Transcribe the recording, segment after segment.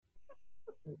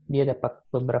dia dapat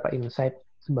beberapa insight,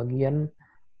 sebagian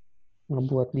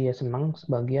ngebuat dia senang,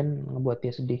 sebagian ngebuat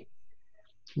dia sedih.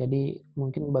 Jadi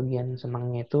mungkin bagian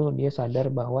senangnya itu dia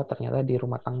sadar bahwa ternyata di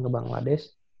rumah tangga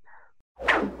Bangladesh,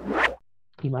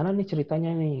 gimana nih ceritanya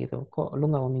nih gitu, kok lu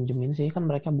nggak mau minjemin sih, kan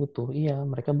mereka butuh. Iya,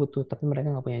 mereka butuh, tapi mereka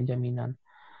nggak punya jaminan.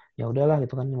 Ya udahlah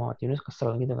gitu kan, Muhammad Yunus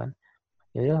kesel gitu kan.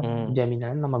 Ya udahlah,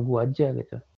 jaminan nama gua aja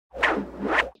gitu.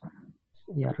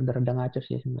 Ya rada-rada ngaco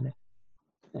sih sebenarnya.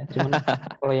 Ya, cuman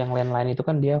kalau yang lain-lain itu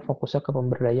kan dia fokusnya ke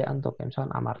pemberdayaan tuh, kayak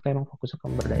misalkan Amartya emang fokusnya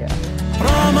ke pemberdayaan.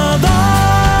 Ramadan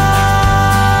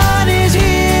is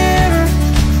here,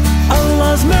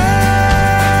 Allah's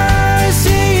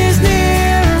mercy is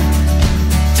near.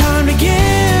 Time to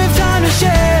give, time to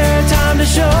share, time to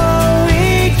show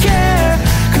we care,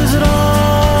 'cause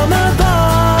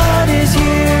Ramadan is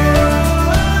here.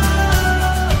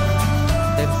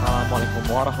 Assalamualaikum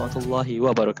warahmatullahi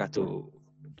wabarakatuh.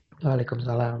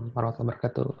 Waalaikumsalam warahmatullahi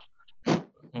wabarakatuh.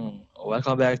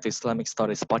 Welcome back to Islamic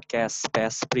Stories Podcast,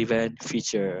 Past, Prevent,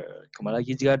 Future. Kembali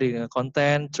lagi juga dengan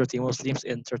konten 30 Muslims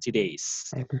in 30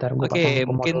 Days. Bentar, gue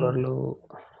pasang Pomodoro dulu.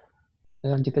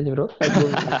 Lanjut aja bro, gue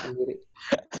ngomong sendiri.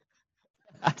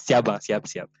 Siap bang,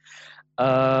 siap.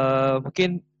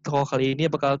 Mungkin tokoh kali ini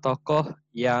bakal tokoh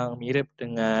yang mirip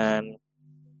dengan...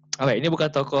 ini bukan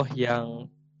tokoh yang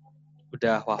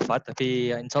udah wafat,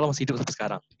 tapi insya Allah masih hidup sampai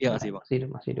sekarang. Iya nggak sih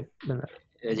bang? Masih hidup, benar.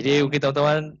 Ya, jadi mungkin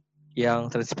teman-teman yang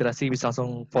terinspirasi bisa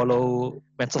langsung follow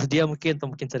medsos dia mungkin,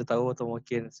 atau mungkin cari tahu, atau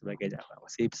mungkin sebagainya.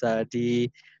 Masih bisa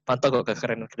dipantau kok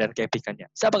kekerenan dan keepikannya.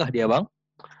 Siapakah dia bang?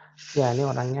 Ya, ini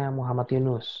orangnya Muhammad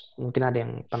Yunus. Mungkin ada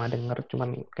yang pernah dengar,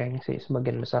 cuman kayaknya sih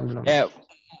sebagian besar belum.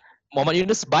 Muhammad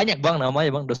Yunus banyak bang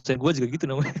namanya bang, dosen gue juga gitu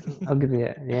namanya. Oh gitu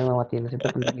ya, dia Muhammad Yunus itu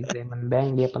peneliti Grameen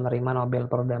Bank, dia penerima Nobel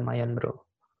Perdamaian bro.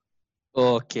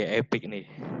 Oke, epic nih.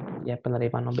 Ya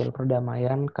penerima Nobel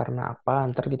Perdamaian karena apa?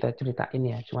 Ntar kita ceritain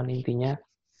ya. Cuman intinya,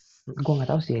 gue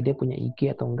nggak tahu sih dia punya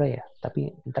IG atau enggak ya.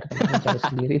 Tapi ntar teman-teman cari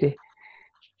sendiri deh.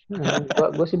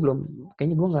 Gue sih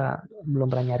kayaknya gue belum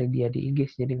pernah nyari dia di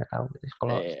IG sih, jadi nggak tahu.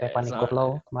 Kalau Stephanie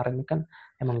Kurlau kemarin ini kan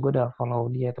emang gue udah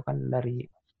follow dia itu kan dari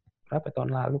berapa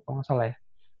tahun lalu kalau nggak salah ya.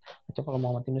 Coba kalau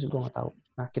Muhammad Yunus gue nggak tahu.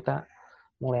 Nah kita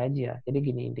mulai aja. Jadi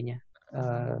gini intinya,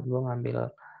 gue ngambil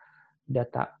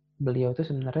data beliau itu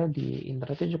sebenarnya di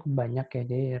internet itu cukup banyak ya,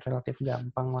 jadi relatif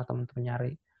gampang lah teman-teman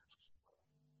nyari.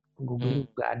 Googling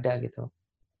juga ada gitu.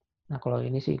 Nah kalau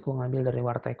ini sih gue ngambil dari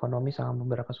Warta Ekonomi sama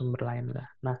beberapa sumber lain lah.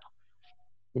 Nah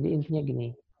jadi intinya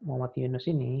gini, Muhammad Yunus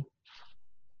ini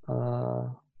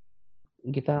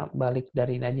kita balik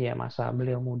dari ini aja ya, masa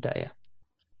beliau muda ya.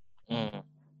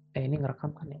 Ini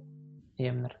ngerekam kan ya?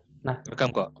 Iya benar. Nah, rekam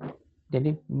kok.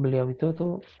 Jadi beliau itu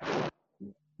tuh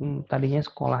tadinya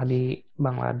sekolah di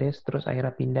Bangladesh, terus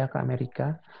akhirnya pindah ke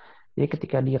Amerika. Jadi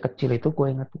ketika dia kecil itu,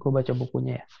 gue baca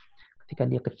bukunya ya. Ketika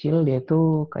dia kecil, dia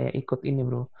tuh kayak ikut ini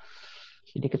bro.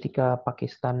 Jadi ketika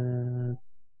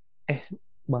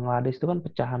Bangladesh itu kan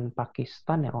pecahan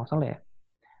Pakistan ya kalau nggak salah ya.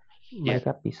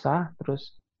 Mereka pisah,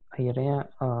 terus akhirnya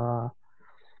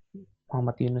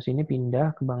Muhammad Yunus ini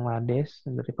pindah ke Bangladesh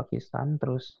dari Pakistan,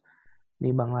 terus di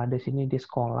Bangladesh ini di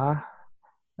sekolah,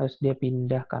 terus dia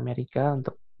pindah ke Amerika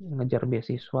untuk ngejar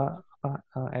beasiswa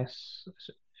S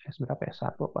berapa ya,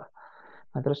 S1 apa.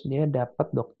 Nah, terus dia dapat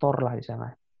doktor lah di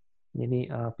sana. Jadi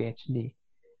PhD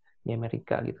di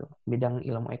Amerika gitu. Bidang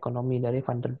ilmu ekonomi dari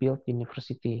Vanderbilt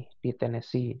University di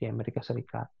Tennessee di Amerika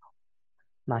Serikat.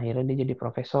 Nah, akhirnya dia jadi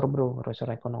profesor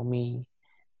ekonomi.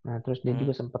 Nah, terus dia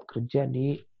juga sempat kerja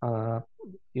di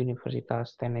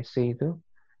Universitas Tennessee itu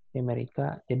di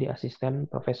Amerika jadi asisten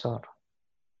profesor.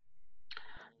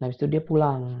 Nah, habis itu dia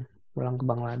pulang ke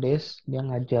Bangladesh, dia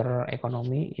ngajar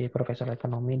ekonomi, jadi profesor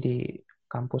ekonomi di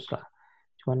kampus lah.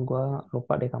 Cuman gue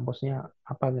lupa deh kampusnya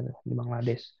apa gitu di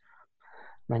Bangladesh.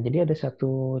 Nah, jadi ada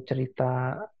satu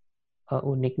cerita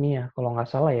unik nih ya, kalau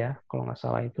nggak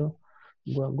salah itu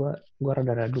gue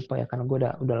rada-rada lupa ya karena gue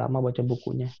udah lama baca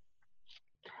bukunya.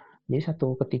 Jadi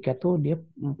satu ketika tuh dia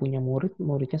punya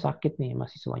muridnya sakit nih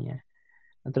mahasiswanya.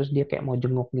 Nah, terus dia kayak mau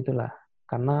jenguk gitulah,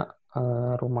 karena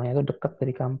rumahnya tuh dekat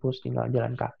dari kampus, tinggal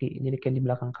jalan kaki, jadi kayak di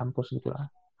belakang kampus gitulah,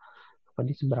 apa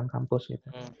di seberang kampus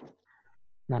gitu.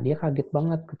 Nah dia kaget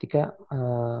banget ketika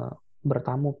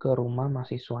bertamu ke rumah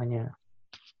mahasiswanya,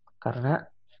 karena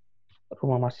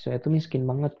rumah mahasiswa itu miskin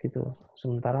banget gitu.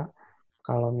 Sementara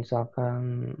kalau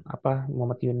misalkan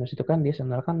Muhammad Yunus itu kan dia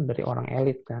sebenarnya kan dari orang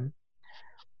elit kan.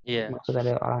 Maksudnya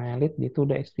dari orang elit, dia itu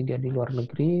udah S3 di luar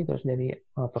negeri, terus dari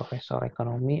profesor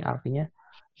ekonomi, artinya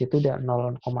itu udah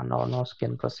 0,00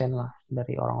 sekian persen lah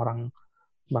dari orang-orang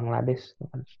Bangladesh.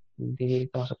 Jadi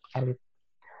termasuk elit.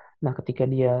 Nah ketika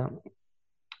dia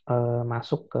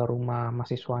masuk ke rumah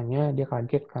mahasiswanya, dia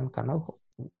kaget kan, karena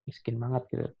miskin banget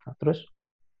gitu. Nah, terus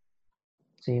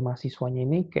si mahasiswanya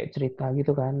ini kayak cerita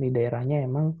gitu kan, di daerahnya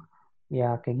emang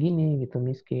ya kayak gini gitu,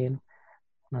 miskin.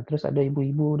 Nah, terus ada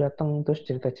ibu-ibu datang terus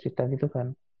cerita-cerita gitu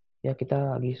kan. Ya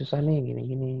kita lagi susah nih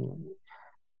gini-gini.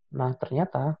 Nah,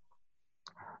 ternyata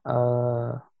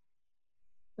eh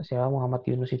siapa Muhammad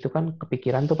Yunus itu kan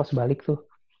kepikiran tuh pas balik tuh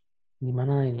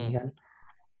gimana ini kan.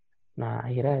 Nah,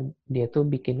 akhirnya dia tuh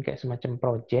bikin kayak semacam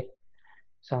project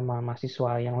sama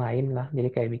mahasiswa yang lain lah. Jadi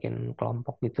kayak bikin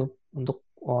kelompok gitu untuk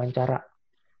wawancara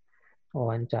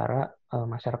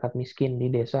masyarakat miskin di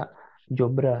desa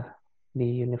Jobra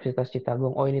di Universitas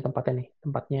Citagong. Oh, ini tempatnya nih.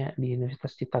 Tempatnya di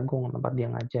Universitas Citagong tempat dia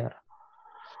ngajar.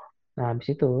 Nah, habis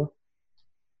itu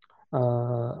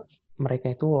eh, mereka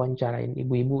itu wawancarain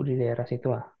ibu-ibu di daerah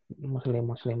situ lah.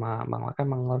 Muslim-muslimah, kan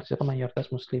itu kan mayoritas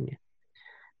muslim ya.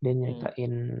 Dia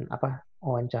nyeritain apa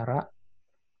wawancara.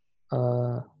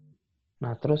 eh,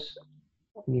 nah, terus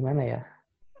gimana ya?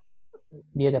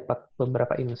 Dia dapat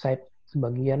beberapa insight,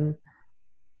 sebagian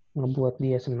ngebuat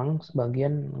dia senang,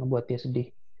 sebagian ngebuat dia sedih.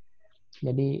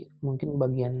 Jadi mungkin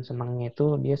bagian senangnya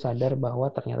itu dia sadar bahwa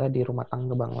ternyata di rumah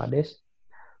tangga Bangladesh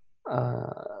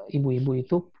ibu-ibu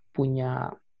itu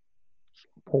punya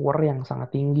power yang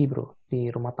sangat tinggi bro di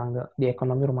rumah tangga, di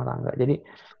ekonomi rumah tangga. Jadi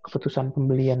keputusan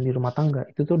pembelian di rumah tangga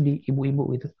itu tuh di ibu-ibu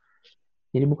gitu.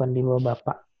 Jadi bukan di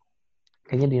bapak.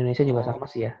 Kayaknya di Indonesia juga sama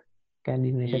sih ya. Kayak di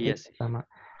Indonesia Iya kayak sih. sama.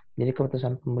 Jadi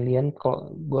keputusan pembelian,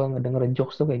 kalau gue ngedenger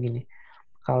jokes tuh kayak gini.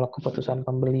 Kalau keputusan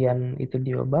pembelian itu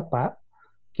di bapak,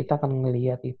 kita akan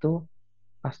ngelihat itu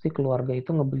pasti keluarga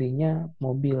itu ngebelinya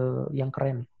mobil yang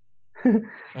keren.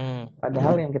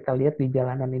 Padahal yang kita lihat di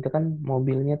jalanan itu kan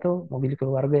mobilnya tuh mobil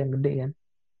keluarga yang gede kan,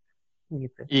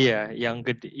 gitu. Iya, yang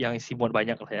gede, yang isi muat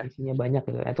banyak lah ya. Isinya banyak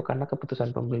gitu. Itu karena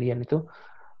keputusan pembelian itu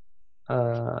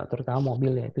terutama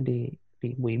mobil ya itu di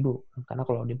ibu-ibu. Karena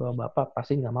kalau di bawah bapak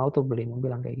pasti nggak mau tuh beli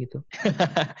mobil yang kayak gitu.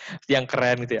 Yang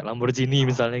keren gitu ya, Lamborghini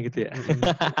misalnya gitu ya.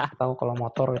 Atau kalau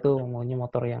motor itu maunya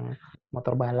motor yang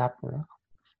motor balap. Gitu.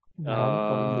 Padahal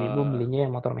kalau ibu-ibu Eh, belinya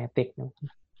yang motor metik.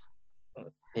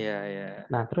 iya, iya.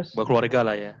 Nah terus Buat keluarga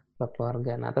lah ya. buat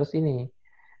keluarga. Nah terus ini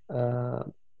eh,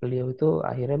 beliau itu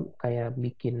akhirnya kayak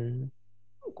bikin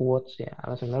quotes ya.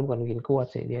 Sebenarnya bukan bikin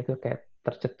quotes ya. Dia itu kayak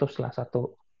tercetus lah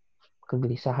satu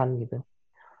kegelisahan gitu.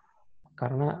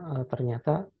 Karena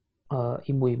ternyata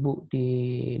ibu-ibu di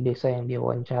desa yang dia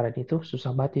wawancara itu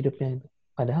susah banget hidupnya.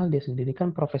 Padahal dia sendiri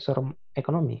kan profesor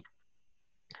ekonomi.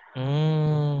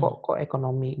 Hmm, Kok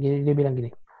ekonomi? Jadi dia bilang gini,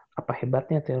 apa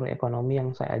hebatnya teori ekonomi yang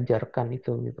saya ajarkan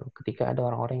itu gitu. Ketika ada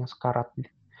orang-orang yang sekarat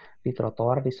di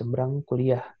trotoar di seberang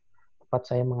kuliah tempat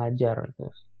saya mengajar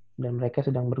gitu. Dan mereka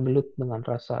sedang bergelut dengan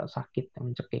rasa sakit yang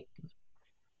mencekik.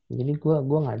 Jadi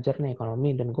gue ngajar nih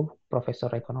ekonomi dan gue profesor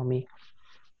ekonomi.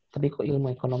 Tapi kok ilmu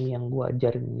ekonomi yang gue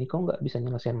ajarin ini kok nggak bisa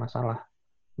nyelesain masalah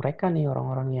mereka nih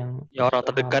orang-orang yang ya orang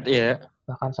terdekat ya.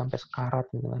 bahkan sampai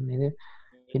sekarat gitu kan. Ini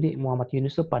jadi Muhammad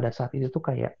Yunus tuh pada saat itu tuh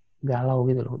kayak galau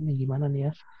gitu loh. Ini gimana nih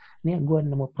ya? Ini gue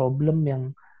nemu problem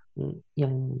yang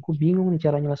gue bingung nih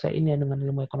cara nyelesainnya dengan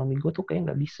ilmu ekonomi gue tuh kayak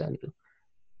nggak bisa gitu.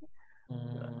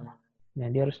 Nah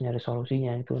dia harus nyari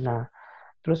solusinya itu. Nah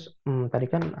terus tadi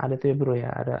kan ada tuh ya bro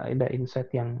ya ada insight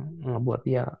yang ngebuat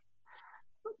dia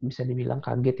bisa dibilang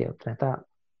kaget ya. Ternyata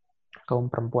kaum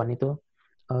perempuan itu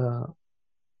uh,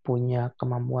 punya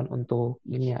kemampuan untuk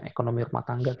ini ya ekonomi rumah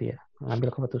tangga tuh ya mengambil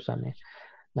keputusannya.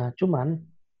 Nah cuman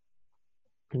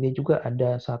dia juga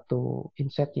ada satu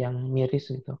insight yang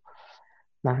miris gitu.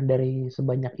 Nah dari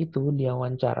sebanyak itu dia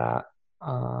wawancara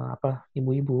apa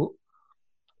ibu-ibu,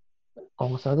 kalau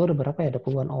nggak salah itu ada berapa ya, ada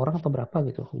puluhan orang atau berapa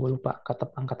gitu, gue lupa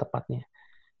angka tepatnya.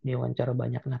 Dia wawancara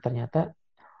banyak. Nah ternyata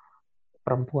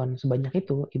perempuan sebanyak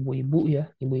itu, ibu-ibu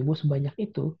sebanyak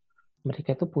itu,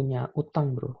 mereka itu punya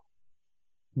utang bro.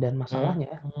 Dan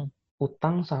masalahnya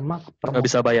utang sama Nggak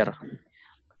bisa bayar.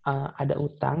 ada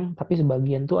utang, tapi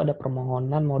sebagian tuh ada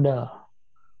permohonan modal.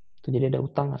 Jadi ada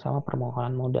utang sama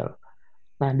permohonan modal.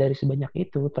 Nah, dari sebanyak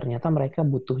itu, ternyata mereka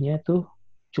butuhnya tuh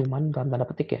cuman, dalam tanda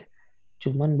petik ya,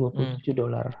 cuman $27.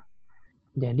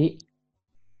 Jadi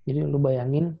lu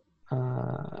bayangin,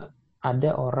 ada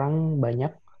orang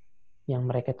banyak yang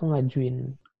mereka tuh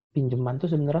ngajuin pinjaman tuh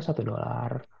sebenarnya $1,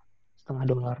 setengah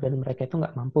dolar, dan mereka itu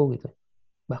nggak mampu gitu.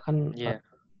 Bahkan,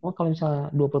 kalau misalnya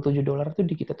 $27 tuh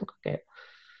di kita tuh kayak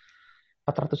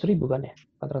 400.000 kan ya,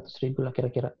 400.000 lah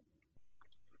kira-kira.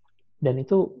 Dan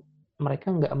itu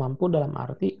mereka nggak mampu dalam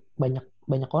arti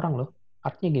banyak orang loh.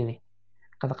 Artinya gini,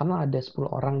 katakanlah ada 10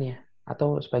 orang nih ya,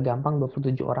 atau supaya gampang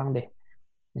 27 orang deh.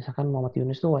 Misalkan Muhammad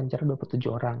Yunus tuh wawancara 27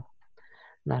 orang.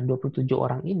 Nah, 27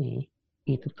 orang ini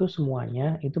itu tuh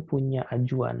semuanya itu punya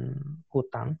ajuan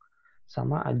hutang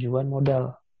sama ajuan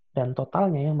modal. Dan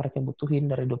totalnya yang mereka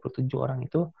butuhin dari 27 orang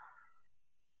itu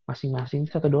masing-masing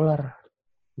 $1.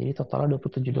 Jadi totalnya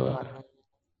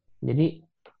 $27. Jadi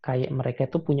kayak mereka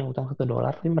tuh punya utang $1,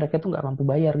 tapi mereka tuh nggak mampu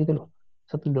bayar gitu loh.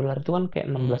 $1 itu kan kayak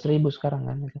 16.000 sekarang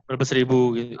kan. Gitu. Berapa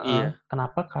seribu gitu. Iya.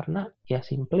 Kenapa? Karena ya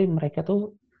simply mereka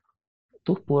tuh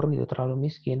tupur gitu, terlalu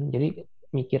miskin. Jadi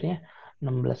mikirnya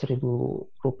 16.000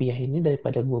 rupiah ini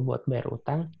daripada gue buat bayar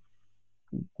utang,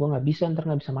 gue nggak bisa, ntar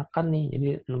nggak bisa makan nih. Jadi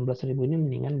 16.000 ini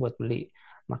mendingan buat beli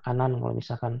makanan. Kalau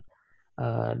misalkan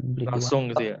beli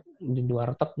Langsung gitu ya. di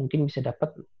warteg mungkin bisa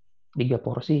dapat 3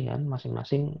 porsi kan,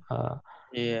 masing-masing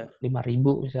Iya.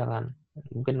 5.000 misalkan.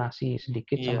 Mungkin nasi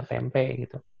sedikit sama Iya. tempe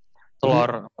gitu.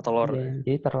 Telur.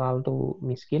 Jadi terlalu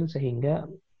miskin sehingga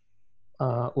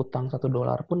utang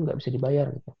 $1 pun nggak bisa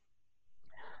dibayar gitu.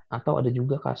 Atau ada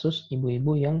juga kasus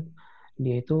ibu-ibu yang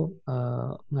dia itu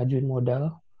ngajuin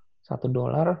modal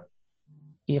 $1,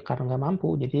 ya karena nggak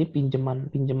mampu, jadi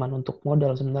pinjaman untuk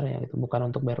modal sebenarnya gitu,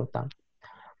 bukan untuk bayar utang.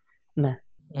 Nah,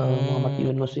 Muhammad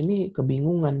Yunus ini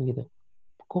kebingungan gitu.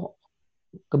 Kok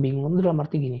kebingungan itu dalam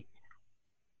arti gini,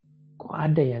 kok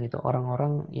ada ya gitu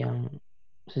orang-orang yang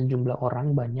sejumlah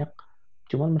orang banyak,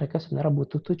 cuman mereka sebenarnya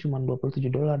butuh tuh cuma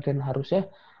 $27 dan harusnya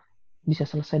bisa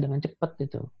selesai dengan cepat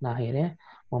gitu. Nah akhirnya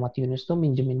Muhammad Yunus tuh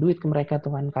minjemin duit ke mereka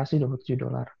tuh kan, kasih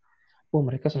 $27. Oh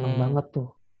mereka senang banget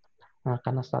tuh. Nah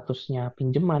karena statusnya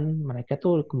pinjaman, mereka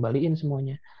tuh kembaliin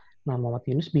semuanya. Nah Muhammad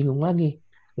Yunus bingung lagi.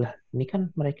 Lah ini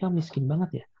kan mereka miskin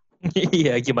banget ya.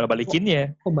 Iya, gimana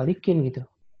balikinnya? Kok balikin gitu?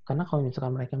 Karena kalau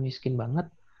misalkan mereka miskin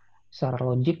banget, secara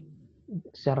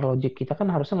logik kita kan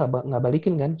harusnya nggak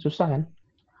balikin kan, susah kan?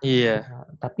 Iya. Nah,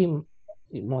 tapi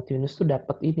Muhammad Yunus tuh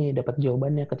dapat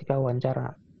jawabannya ketika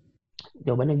wawancara.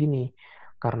 Jawabannya gini,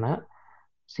 karena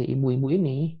si ibu-ibu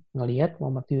ini ngelihat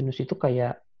Muhammad Yunus itu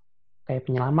kayak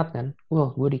penyelamat kan.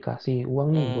 Wah, gue dikasih uang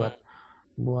nih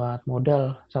buat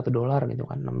modal $1 gitu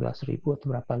kan, 16.000 atau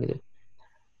berapa gitu.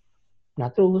 Nah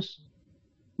terus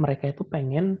mereka itu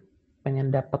pengen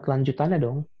dapat lanjutannya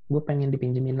dong. Gue pengen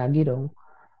dipinjemin lagi dong.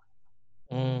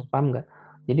 Paham nggak?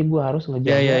 Jadi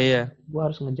Iya. gue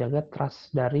harus ngejaga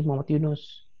trust dari Muhammad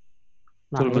Yunus.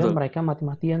 Nah akhirnya Betul. mereka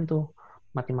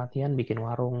mati-matian bikin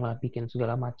warung lah, bikin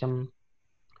segala macam.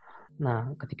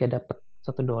 Nah ketika dapat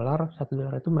 $1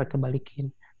 itu mereka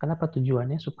balikin. Kenapa?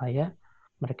 Tujuannya supaya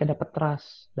mereka dapat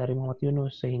trust dari Muhammad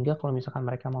Yunus, sehingga kalau misalkan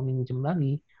mereka mau minjem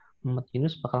lagi, Muhammad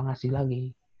Yunus bakal ngasih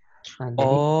lagi. Nah jadi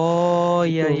Oh,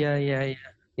 itu, iya.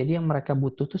 jadi yang mereka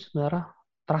butuh tuh sebenarnya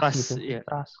trust gitu, Trust, ya.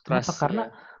 trust. Kenapa? Trust, ya.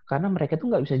 Karena mereka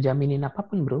tuh nggak bisa jaminin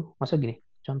apapun bro. Masa gini,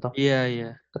 contoh,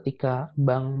 Iya. ketika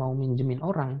bank mau minjemin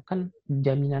orang kan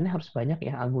jaminannya harus banyak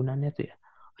ya, agunannya tuh ya.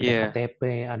 Ada Iya. KTP,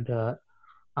 ada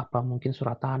apa mungkin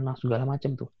surat tanah segala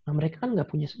macam tuh. Nah mereka kan nggak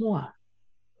punya semua.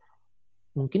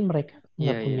 Mungkin mereka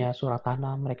nggak Iya. punya surat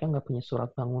tanah, mereka nggak punya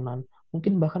surat bangunan,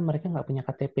 mungkin bahkan mereka nggak punya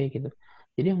KTP gitu.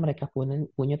 Jadi yang mereka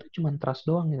punya tuh cuma trust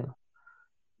doang gitu.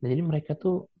 Nah, jadi mereka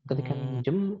tuh ketika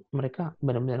minjem, mereka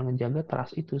benar-benar ngejaga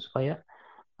trust itu supaya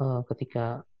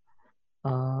ketika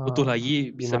Butuh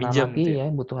lagi bisa gimana minjam gitu lagi ya.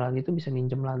 ya, butuh lagi tuh bisa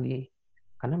minjem lagi.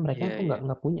 Karena mereka tuh Iya.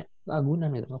 nggak punya agunan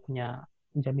gitu, nggak punya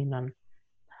jaminan.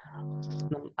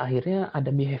 Nah, akhirnya ada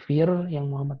behavior yang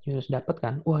Muhammad Yunus dapat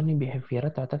kan. Wah ini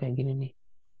behaviornya ternyata kayak gini nih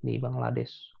di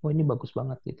Bangladesh. Wah ini bagus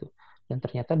banget gitu. Dan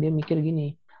ternyata dia mikir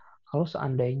gini, kalau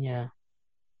seandainya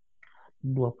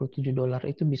 $27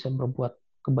 itu bisa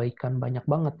berbuat kebaikan banyak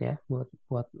banget ya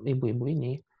buat ibu-ibu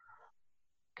ini,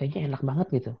 kayaknya enak banget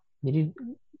gitu. Jadi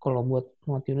kalau buat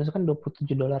Muhammad Yunus kan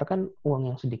 $27 kan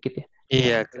uang yang sedikit ya.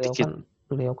 Iya, Beliau sedikit. kan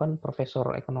beliau kan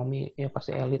profesor ekonomi ya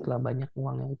pasti elit lah, banyak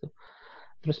uangnya itu.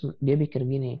 Terus dia pikir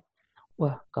gini,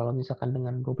 wah kalau misalkan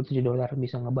dengan $27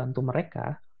 bisa ngebantu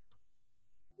mereka,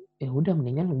 ya udah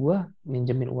mendingan gue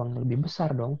minjemin uang yang lebih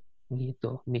besar dong,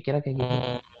 gitu. Mikirnya kayak gitu.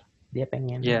 Dia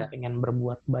pengen Iya. pengen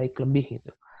berbuat baik lebih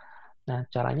gitu. Nah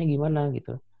caranya gimana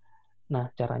gitu? Nah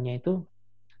caranya itu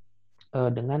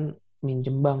dengan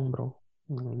minjem bank bro,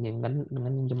 dengan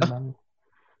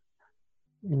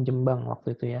minjem bank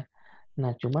waktu itu ya.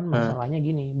 Nah cuman masalahnya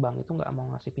gini, bank itu nggak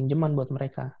mau ngasih pinjaman buat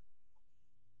mereka.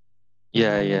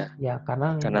 Iya. Ya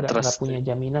karena Karena nggak trust punya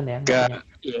jaminan ya, nggak nggak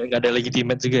punya. ya, nggak ada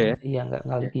legitimate juga ya. Iya nggak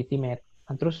Iya. legitimate.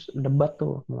 Nah, terus debat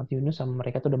tuh Muhammad Yunus sama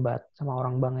mereka tuh debat sama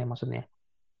orang bank ya maksudnya.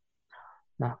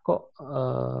 Nah kok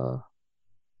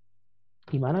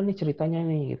gimana nih ceritanya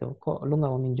nih gitu? Kok lu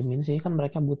nggak mau minjemin sih? Kan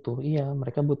mereka butuh. Iya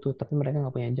mereka butuh, tapi mereka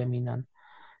nggak punya jaminan.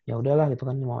 Ya udahlah gitu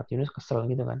kan, Muhammad Yunus kesel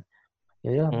gitu kan.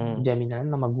 Ya udah jaminannya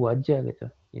nama gua aja gitu.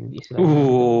 Jadi istilahnya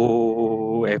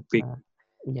gitu. Epic. Nah,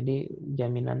 jadi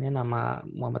jaminannya nama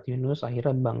Muhammad Yunus,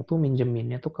 akhirnya bank tuh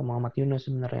minjeminnya tuh ke Muhammad Yunus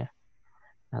sebenarnya.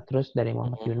 Nah, terus dari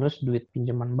Muhammad Yunus duit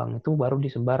pinjaman bank itu baru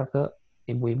disebar ke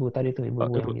ibu-ibu tadi tuh,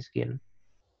 ibu-ibu yang Ibu. miskin.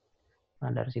 Nah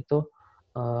dari situ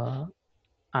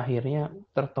akhirnya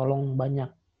tertolong banyak.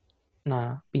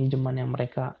 Nah pinjaman yang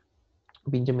mereka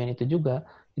pinjemin itu juga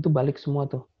itu balik semua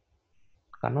tuh,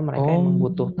 karena mereka Oh, emang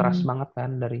butuh trust banget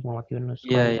kan dari Muhammad Yunus.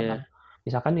 iya Kalau iya.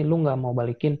 misalkan nih lu nggak mau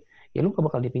balikin, ya lu gak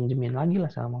bakal dipinjemin lagi lah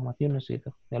sama Muhammad Yunus gitu.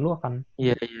 Ya lu akan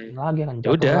Iya iya. lagi akan Ya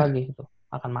jatuh udah. lagi gitu,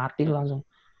 akan mati langsung.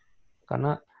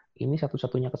 Karena ini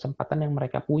satu-satunya kesempatan yang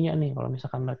mereka punya nih. Kalau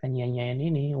misalkan mereka nyanyiin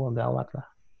ini, wah gawat lah.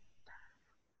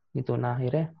 Gitu. Nah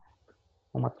akhirnya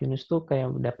Muhammad Yunus tuh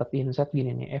kayak dapat insight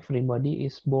gini nih, everybody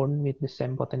is born with the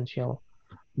same potential,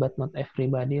 but not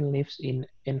everybody lives in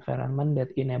environment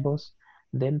that enables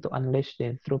them to unleash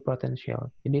their true potential.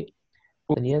 Jadi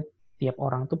dia tiap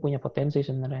orang tuh punya potensi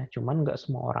sebenarnya, cuman nggak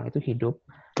semua orang itu hidup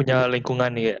Punya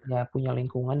lingkungan ya. ya punya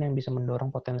lingkungan yang bisa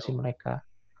mendorong potensi mereka.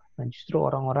 Nah justru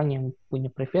orang-orang yang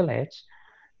punya privilege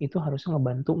itu harusnya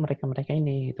ngebantu mereka-mereka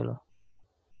ini gitu loh.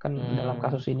 Kan dalam Hmm,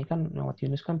 kasus ini kan Muhammad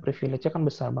Yunus kan privilege-nya kan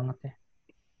besar banget ya.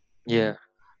 iya.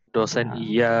 Dosen Nah,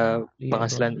 iya, iya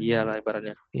penghasilan iya lah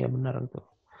ibaratnya. iya benar gitu.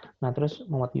 Nah terus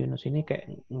Muhammad Yunus ini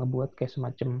kayak ngebuat kayak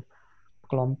semacam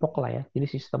kelompok lah ya. Jadi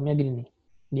sistemnya gini nih,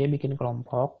 dia bikin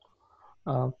kelompok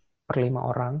per 5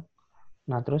 orang.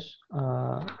 Nah terus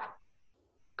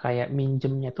kayak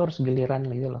minjemnya tuh harus giliran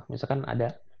gitu loh. Misalkan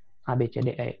ada A, B, C,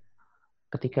 D, E.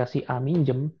 Ketika si A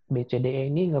minjem, B, C, D, E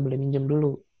ini nggak boleh minjem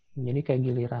dulu. Jadi kayak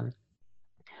giliran.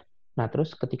 Nah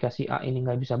terus ketika si A ini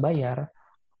nggak bisa bayar,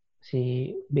 si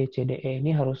B, C, D, E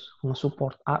ini harus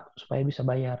nge-support A supaya bisa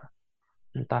bayar.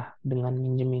 Entah dengan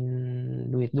minjemin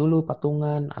duit dulu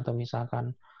patungan, atau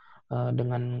misalkan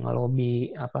dengan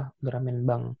ngelobi Grameen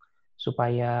Bank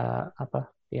supaya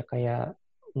ya kayak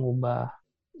ngubah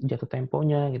jatuh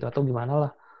temponya gitu atau gimana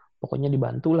lah, pokoknya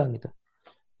dibantu lah gitu.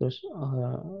 Terus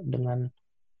dengan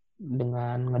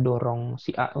ngedorong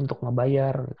si A untuk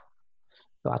ngebayar gitu.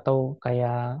 Atau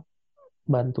kayak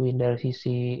bantuin dari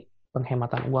sisi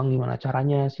penghematan uang, gimana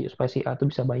caranya sih supaya si A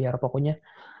tuh bisa bayar. Pokoknya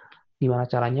gimana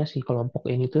caranya si kelompok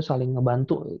ini tuh saling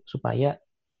ngebantu supaya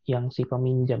yang si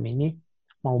peminjam ini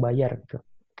mau bayar gitu.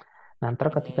 Nah,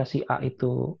 ntar ketika si A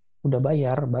itu udah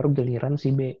bayar, baru giliran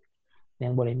si B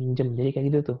yang boleh minjem. Jadi kayak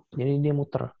gitu tuh. Jadi dia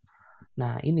muter.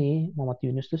 Nah, ini Muhammad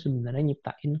Yunus tuh sebenarnya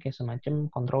nyiptain kayak semacam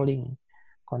controlling.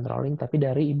 Controlling tapi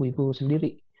dari ibu-ibu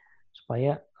sendiri.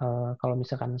 Supaya kalau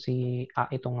misalkan si A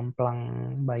itu ngemplang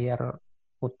bayar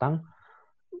utang,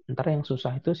 ntar yang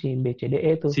susah itu si B, C, D,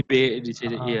 E itu. Si B di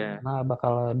sini, iya. Karena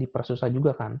bakal dipersusah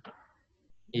juga kan.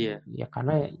 Iya. Ya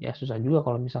karena ya susah juga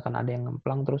kalau misalkan ada yang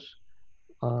ngemplang terus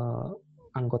eh,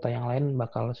 anggota yang lain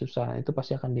bakal susah. Itu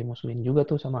pasti akan dimusuhin juga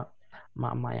tuh sama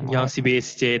emak-emak yang Yang lain. si B,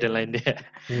 si C dan lain dia.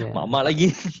 Iya. Mama lagi.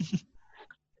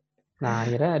 Nah,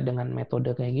 akhirnya dengan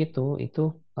metode kayak gitu,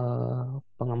 itu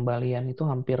pengembalian itu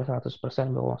hampir 100%,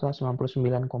 bahwa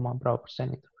 99, berapa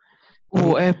persen itu. Jadi,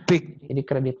 Epic. jadi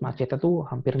kredit macetnya tuh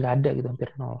hampir nggak ada gitu, hampir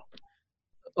nol.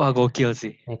 Wah, gokil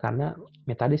sih. Ya, karena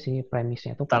tadi sih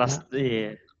premisnya itu karena Taras,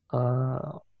 iya. eh,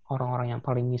 orang-orang yang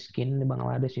paling miskin di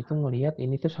Bangladesh itu ngelihat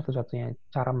ini tuh satu-satunya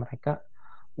cara mereka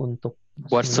untuk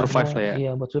Buat survive lah sebenarnya ya.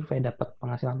 iya buat survei dapat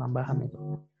penghasilan tambahan itu.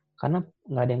 Karena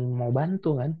nggak ada yang mau bantu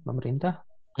kan, pemerintah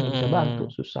nggak bisa bantu,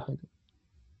 Hmm. susah gitu.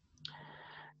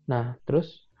 Nah,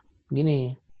 terus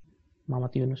gini,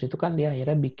 Muhammad Yunus itu kan dia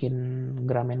akhirnya bikin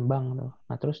Grameen Bank tuh.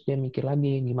 Nah, terus dia mikir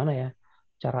lagi gimana ya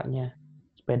caranya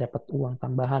supaya dapat uang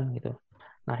tambahan gitu.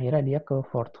 Nah, akhirnya dia ke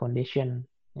Ford Foundation.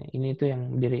 Nah, ini tuh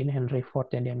yang diriin Henry Ford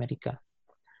yang di Amerika.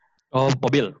 Oh,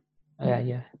 mobil. Ya,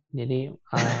 ya. Jadi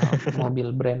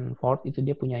mobil brand Ford itu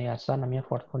dia punya yayasan namanya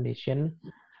Ford Foundation.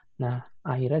 Nah,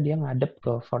 akhirnya dia ngadep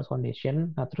ke Ford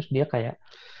Foundation. Nah, terus dia kayak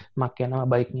make nama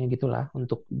baiknya gitulah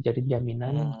untuk jadi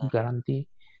jaminan Hmm. garansi.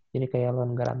 Jadi kayak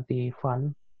loan garanti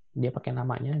fund, dia pakai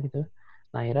namanya gitu.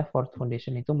 Nah, akhirnya Ford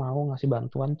Foundation itu mau ngasih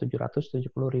bantuan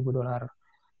 $770.000.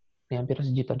 Ini hampir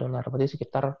 $1 juta. Berarti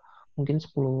sekitar mungkin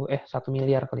 1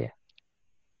 miliar kali ya.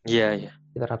 Iya, iya.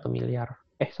 Sekitar 1 miliar.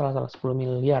 Salah, 10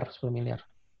 miliar, 10 miliar.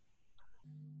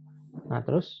 Nah,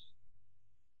 terus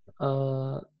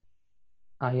eh,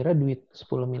 akhirnya duit 10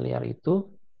 miliar itu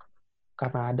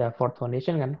karena ada Ford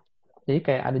Foundation kan. Jadi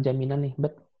kayak ada jaminan nih,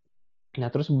 nah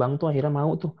terus bank tuh akhirnya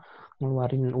mau tuh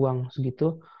ngeluarin uang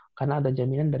segitu karena ada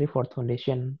jaminan dari Ford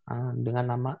Foundation dengan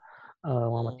nama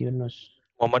Muhammad Yunus.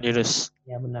 Muhammad Yunus.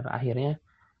 Ya benar, akhirnya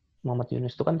Muhammad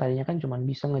Yunus tuh kan tadinya kan cuma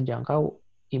bisa ngejangkau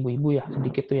ibu-ibu ya,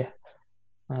 sedikit tuh ya.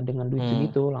 Nah dengan duit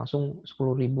segitu langsung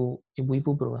 10.000 ibu-ibu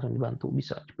baru langsung dibantu,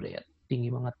 bisa jebret,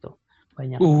 tinggi banget tuh,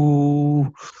 banyak.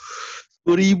 10.000.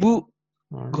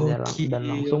 Dan Gokil.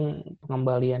 langsung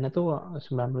pengembaliannya tuh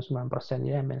 99%,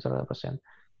 ya hampir 100%.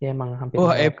 Ya emang hampir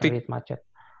Wah, nggak ada epic. kredit macet.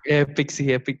 Epic sih,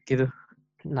 epic gitu.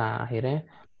 Nah, akhirnya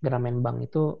Grameen Bank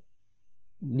itu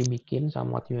dibikin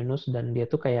sama Yunus dan dia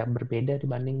tuh kayak berbeda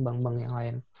dibanding bank-bank yang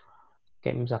lain.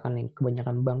 Kayak misalkan nih,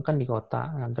 kebanyakan bank kan di kota,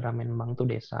 nah Grameen Bank tuh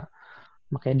desa.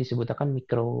 Makanya disebutkan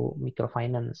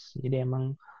microfinance. Jadi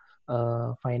emang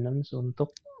finance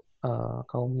untuk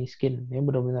kaum miskin. Ini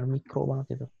benar-benar mikro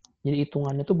banget itu. Jadi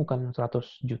hitungannya tuh bukan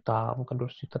 100 juta, bukan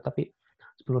 200 juta, tapi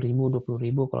 10.000,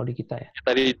 20.000 kalau di kita ya.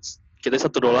 Tadi kita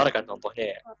 $1 kan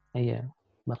contohnya ya. Iya.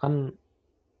 Bahkan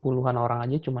puluhan orang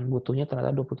aja cuman butuhnya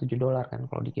ternyata $27 kan.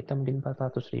 Kalau di kita mungkin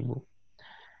 400.000.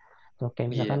 Tuh, kayak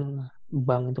Iya. misalkan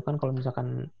bank itu kan kalau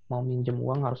misalkan mau minjem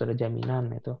uang harus ada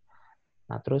jaminan itu.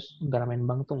 Nah, terus Grameen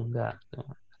Bank tuh enggak.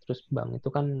 Terus bank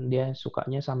itu kan dia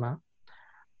sukanya sama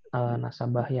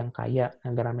nasabah yang kaya.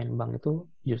 Nah, Grameen Bank itu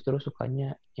justru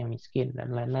sukanya yang miskin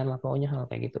dan lain-lain lah pokoknya hal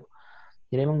kayak gitu.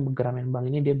 Jadi emang Grameen Bank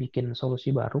ini dia bikin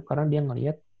solusi baru karena dia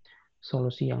ngelihat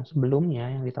solusi yang sebelumnya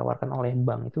yang ditawarkan oleh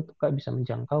bank itu tuh gak bisa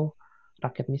menjangkau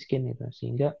rakyat miskin gitu.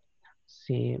 Sehingga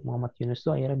si Muhammad Yunus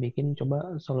tuh akhirnya bikin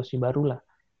coba solusi baru lah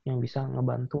yang bisa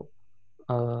ngebantu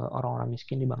orang-orang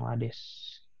miskin di Bangladesh.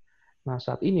 Nah,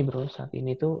 saat ini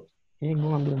tuh ini gue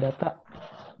ngambil data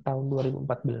tahun 2014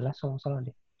 kalau nggak salah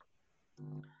deh.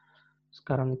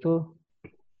 Sekarang itu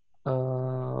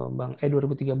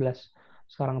 2013.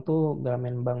 Sekarang tuh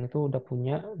Grameen Bank itu udah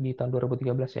punya di tahun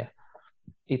 2013 ya.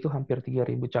 Itu hampir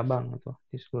 3.000 cabang gitu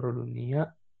di seluruh dunia.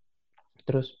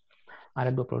 Terus ada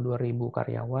 22.000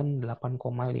 karyawan,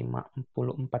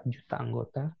 8,54 juta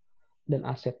anggota, dan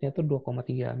asetnya tuh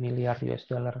 2,3 miliar US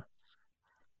dollar.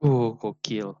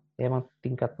 Gokil. Ya, emang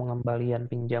tingkat pengembalian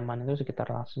pinjaman itu sekitar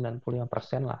 95%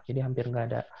 lah. Jadi hampir nggak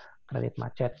ada kredit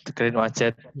macet. Keren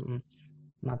macet.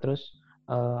 Nah, terus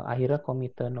akhirnya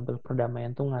Komite Nobel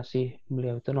Perdamaian tuh ngasih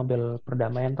beliau itu Nobel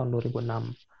Perdamaian tahun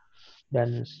 2006.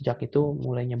 Dan sejak itu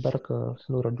mulai nyebar ke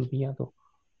seluruh dunia tuh.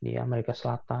 Di Amerika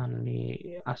Selatan,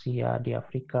 di Asia, di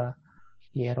Afrika,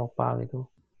 di Eropa gitu.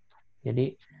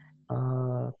 Jadi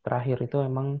terakhir itu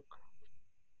emang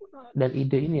dan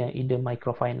ide ini ya, ide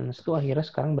microfinance tuh akhirnya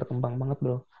sekarang berkembang banget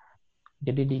bro.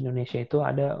 Jadi di Indonesia itu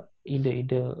ada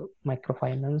ide-ide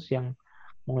microfinance yang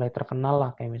mulai terkenal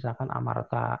lah, kayak misalkan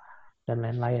Amarta dan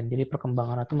lain-lain. Jadi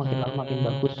perkembangannya tuh makin lama makin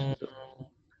bagus gitu.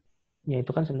 Ya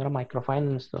itu kan sebenarnya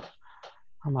microfinance tuh.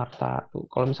 Amarta tuh.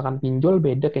 Kalau misalkan pinjol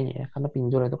beda kayaknya ya, karena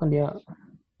pinjol itu kan dia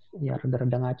ya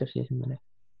rada-rada ngaco sih sebenarnya.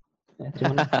 Ya,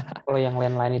 cuman kalau yang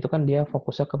lain-lain itu kan dia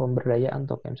fokusnya ke pemberdayaan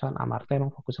tuh, kayak misalkan Amarta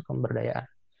emang fokusnya ke pemberdayaan.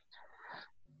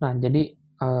 Nah, jadi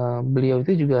beliau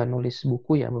itu juga nulis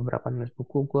buku ya, beberapa nulis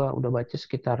buku. Gue udah baca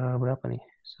sekitar berapa nih?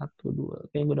 Satu, dua,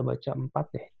 kayaknya gue udah baca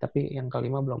 4 deh. Tapi yang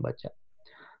kelima belum baca.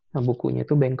 Nah, bukunya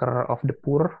itu Banker to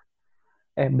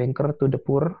the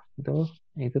Poor,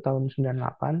 itu tahun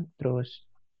 98. Terus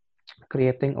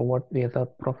Creating a World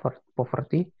Without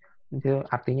Poverty, itu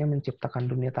artinya menciptakan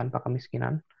dunia tanpa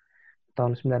kemiskinan,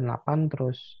 tahun 98.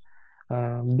 Terus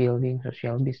Building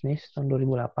Social Business, tahun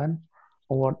 2008.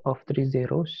 A World of Three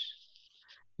Zeros.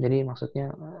 Jadi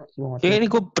maksudnya Kayaknya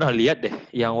ini gue pernah lihat deh,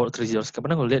 yang World Three Zeros.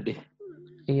 Pernah gue lihat deh.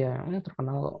 iya, ini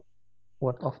terkenal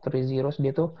World of Three Zeros.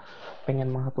 Dia tuh pengen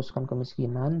menghapuskan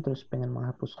kemiskinan, terus pengen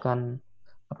menghapuskan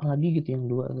apa lagi gitu yang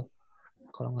dua tuh.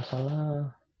 Kalau nggak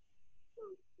salah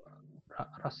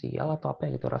rasial atau apa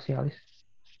ya gitu, rasialis.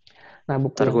 Nah,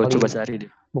 Ntar gue coba cari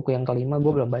deh. buku yang kelima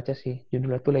gue belum baca sih.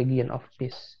 Judulnya tuh Legion of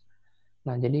Peace.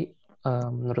 Nah, jadi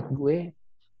menurut gue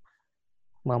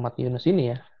Muhammad Yunus ini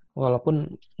ya,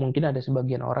 walaupun mungkin ada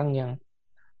sebagian orang yang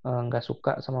nggak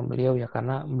suka sama beliau ya,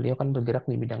 karena beliau kan bergerak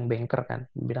di bidang banker kan,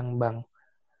 di bidang bank.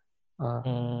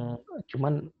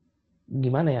 Cuman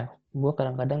gimana ya, gue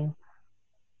kadang-kadang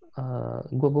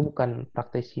gue bukan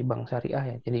praktisi bank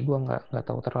syariah ya, jadi gue nggak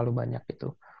tahu terlalu banyak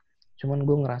gitu. Cuman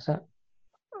gue ngerasa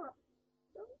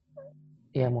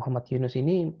ya Muhammad Yunus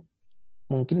ini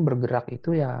mungkin bergerak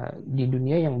itu ya di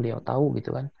dunia yang beliau tahu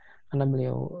gitu kan, karena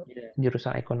beliau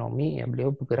jurusan ekonomi ya,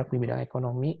 beliau bergerak di bidang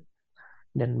ekonomi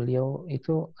dan beliau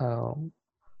itu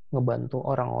ngebantu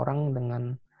orang-orang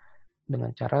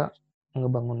dengan cara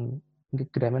ngebangun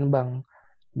Grameen Bank,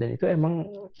 dan itu emang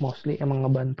mostly emang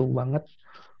ngebantu banget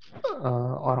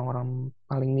orang-orang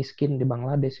paling miskin di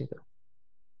Bangladesh itu.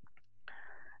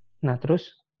 Nah,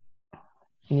 terus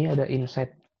ini ada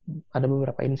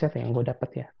beberapa insight yang gue dapat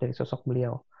ya dari sosok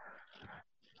beliau.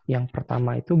 Yang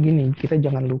pertama itu gini, kita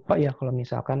jangan lupa ya kalau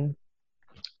misalkan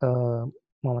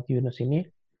Muhammad Yunus ini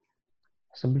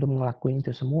sebelum ngelakuin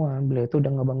itu semua, beliau itu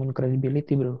udah ngebangun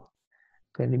credibility bro.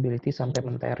 Credibility sampai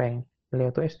mentereng.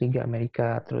 Beliau tuh S3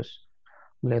 Amerika, terus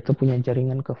beliau tuh punya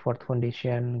jaringan ke Ford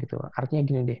Foundation gitu. Artinya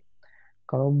gini deh,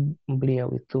 kalau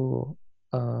beliau itu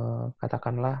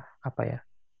katakanlah apa ya,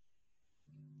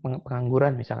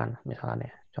 pengangguran misalkan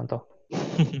ya, contoh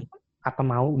Apa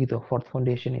mau gitu Ford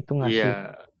Foundation itu ngasih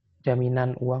Iya,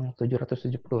 jaminan uang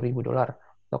 $770.000,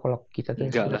 atau kalau kita tuh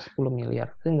enggak sekitar lah. 10 miliar,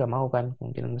 itu nggak mau kan,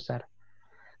 kemungkinan besar.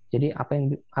 Jadi apa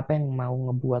yang mau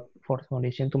ngebuat Ford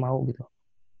Foundation tuh mau gitu,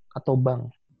 atau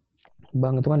bank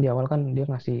itu kan di awal kan dia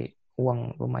ngasih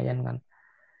uang lumayan kan,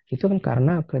 itu kan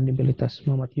karena kredibilitas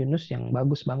Muhammad Yunus yang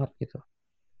bagus banget gitu.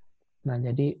 Nah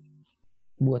jadi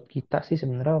buat kita sih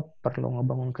sebenarnya perlu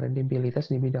ngebangun kredibilitas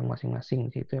di bidang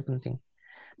masing-masing sih, itu yang penting.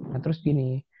 Nah terus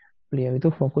gini, beliau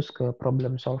itu fokus ke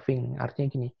problem solving,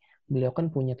 artinya gini, beliau kan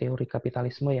punya teori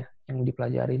kapitalisme ya yang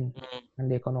dipelajarin Hmm.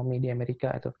 di ekonomi di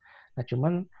Amerika itu. Nah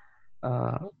cuman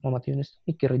Muhammad Yunus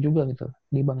mikir juga gitu,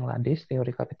 di Bangladesh teori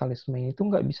kapitalisme itu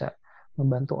nggak bisa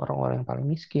membantu orang-orang yang paling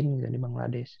miskin gitu di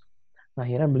Bangladesh. Nah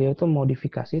akhirnya beliau tuh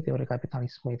modifikasi teori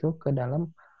kapitalisme itu ke dalam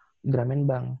Grameen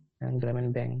Bank, dan Grameen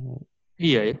Bank.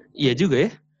 Iya ya, iya juga ya.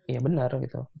 Iya benar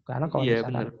gitu, karena kalau Iya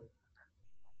misalkan benar.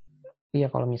 iya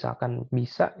kalau misalkan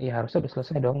bisa ya harusnya udah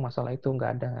selesai dong masalah itu,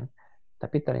 nggak ada kan.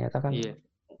 Tapi ternyata kan Iya.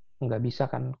 nggak bisa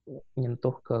kan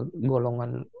menyentuh ke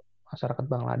golongan masyarakat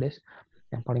Bangladesh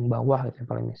yang paling bawah gitu, yang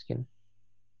paling miskin.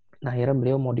 Nah akhirnya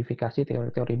beliau modifikasi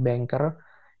teori-teori banker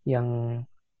yang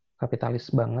kapitalis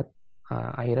banget,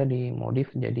 akhirnya dimodif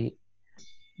jadi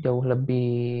jauh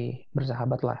lebih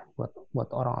bersahabat lah buat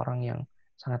orang-orang yang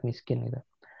sangat miskin gitu.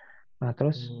 Nah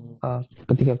terus Hmm.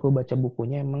 ketika gue baca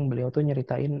bukunya emang beliau tuh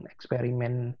nyeritain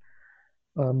eksperimen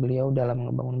beliau dalam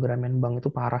ngebangun Grameen Bank itu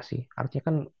parah sih. Artinya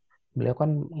kan beliau kan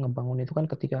ngebangun itu kan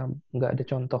ketika nggak ada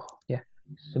contoh ya.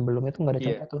 Sebelumnya tuh nggak ada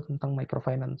contoh Iya. tuh tentang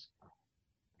microfinance.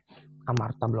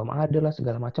 Amarta belum ada lah,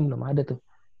 segala macam belum ada tuh.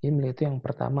 Jadi beliau itu yang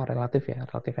pertama, relatif yang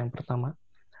pertama.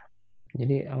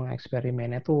 Jadi emang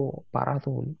eksperimennya tuh parah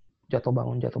tuh, jatuh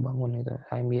bangun gitu.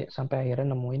 Sampai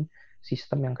akhirnya nemuin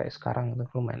sistem yang kayak sekarang gitu,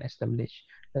 lumayan established.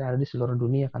 Dan ada di seluruh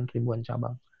dunia kan ribuan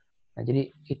cabang. Nah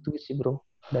jadi itu sih bro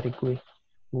dari gue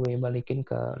balikin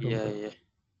ke lu Iya, bro. iya.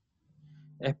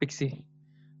 Epic sih.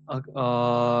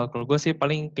 Kalau gue sih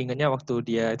paling pinginnya waktu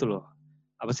dia itu loh,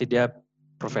 apa sih, dia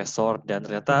profesor dan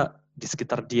ternyata di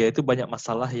sekitar dia itu banyak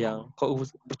masalah yang kok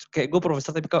kayak gue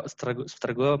profesor tapi kok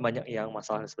sekitar gue banyak yang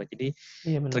masalah seperti ini,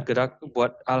 Iya benar. tergerak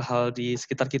buat hal-hal di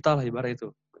sekitar kita lah ibarat itu.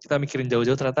 Kita mikirin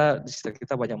jauh-jauh ternyata di sekitar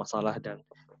kita banyak masalah dan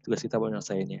tugas kita buat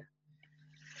nyelesainnya.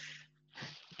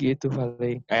 Gitu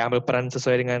paling. Ambil peran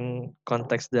sesuai dengan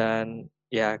konteks dan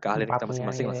ya keahlian kita Tempatnya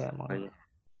masing-masing lah. ya emang Sebenarnya.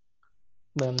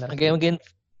 benar Oke, sih. mungkin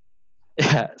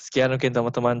ya sekian mungkin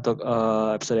teman-teman untuk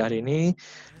episode hari ini.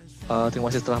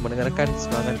 Terima kasih telah mendengarkan.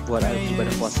 Semangat buat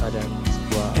ibadah puasa dan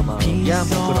sebuah amal ya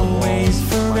Always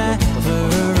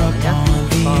forever ya.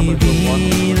 upon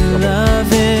thee,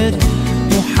 beloved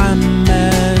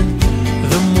Muhammad,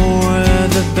 the more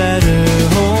the better.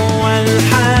 هو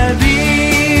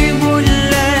الحبيب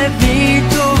الذي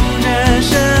تمنى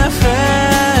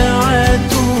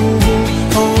شفاعته.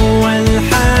 هو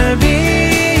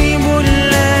الحبيب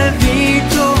الذي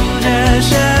تمنى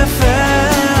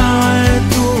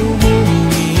شفاعته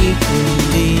في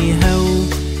كل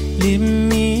هول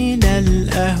من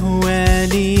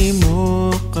الأهوال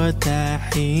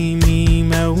مقتحم.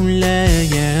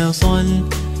 مولاي صل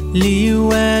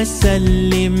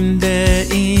وسلم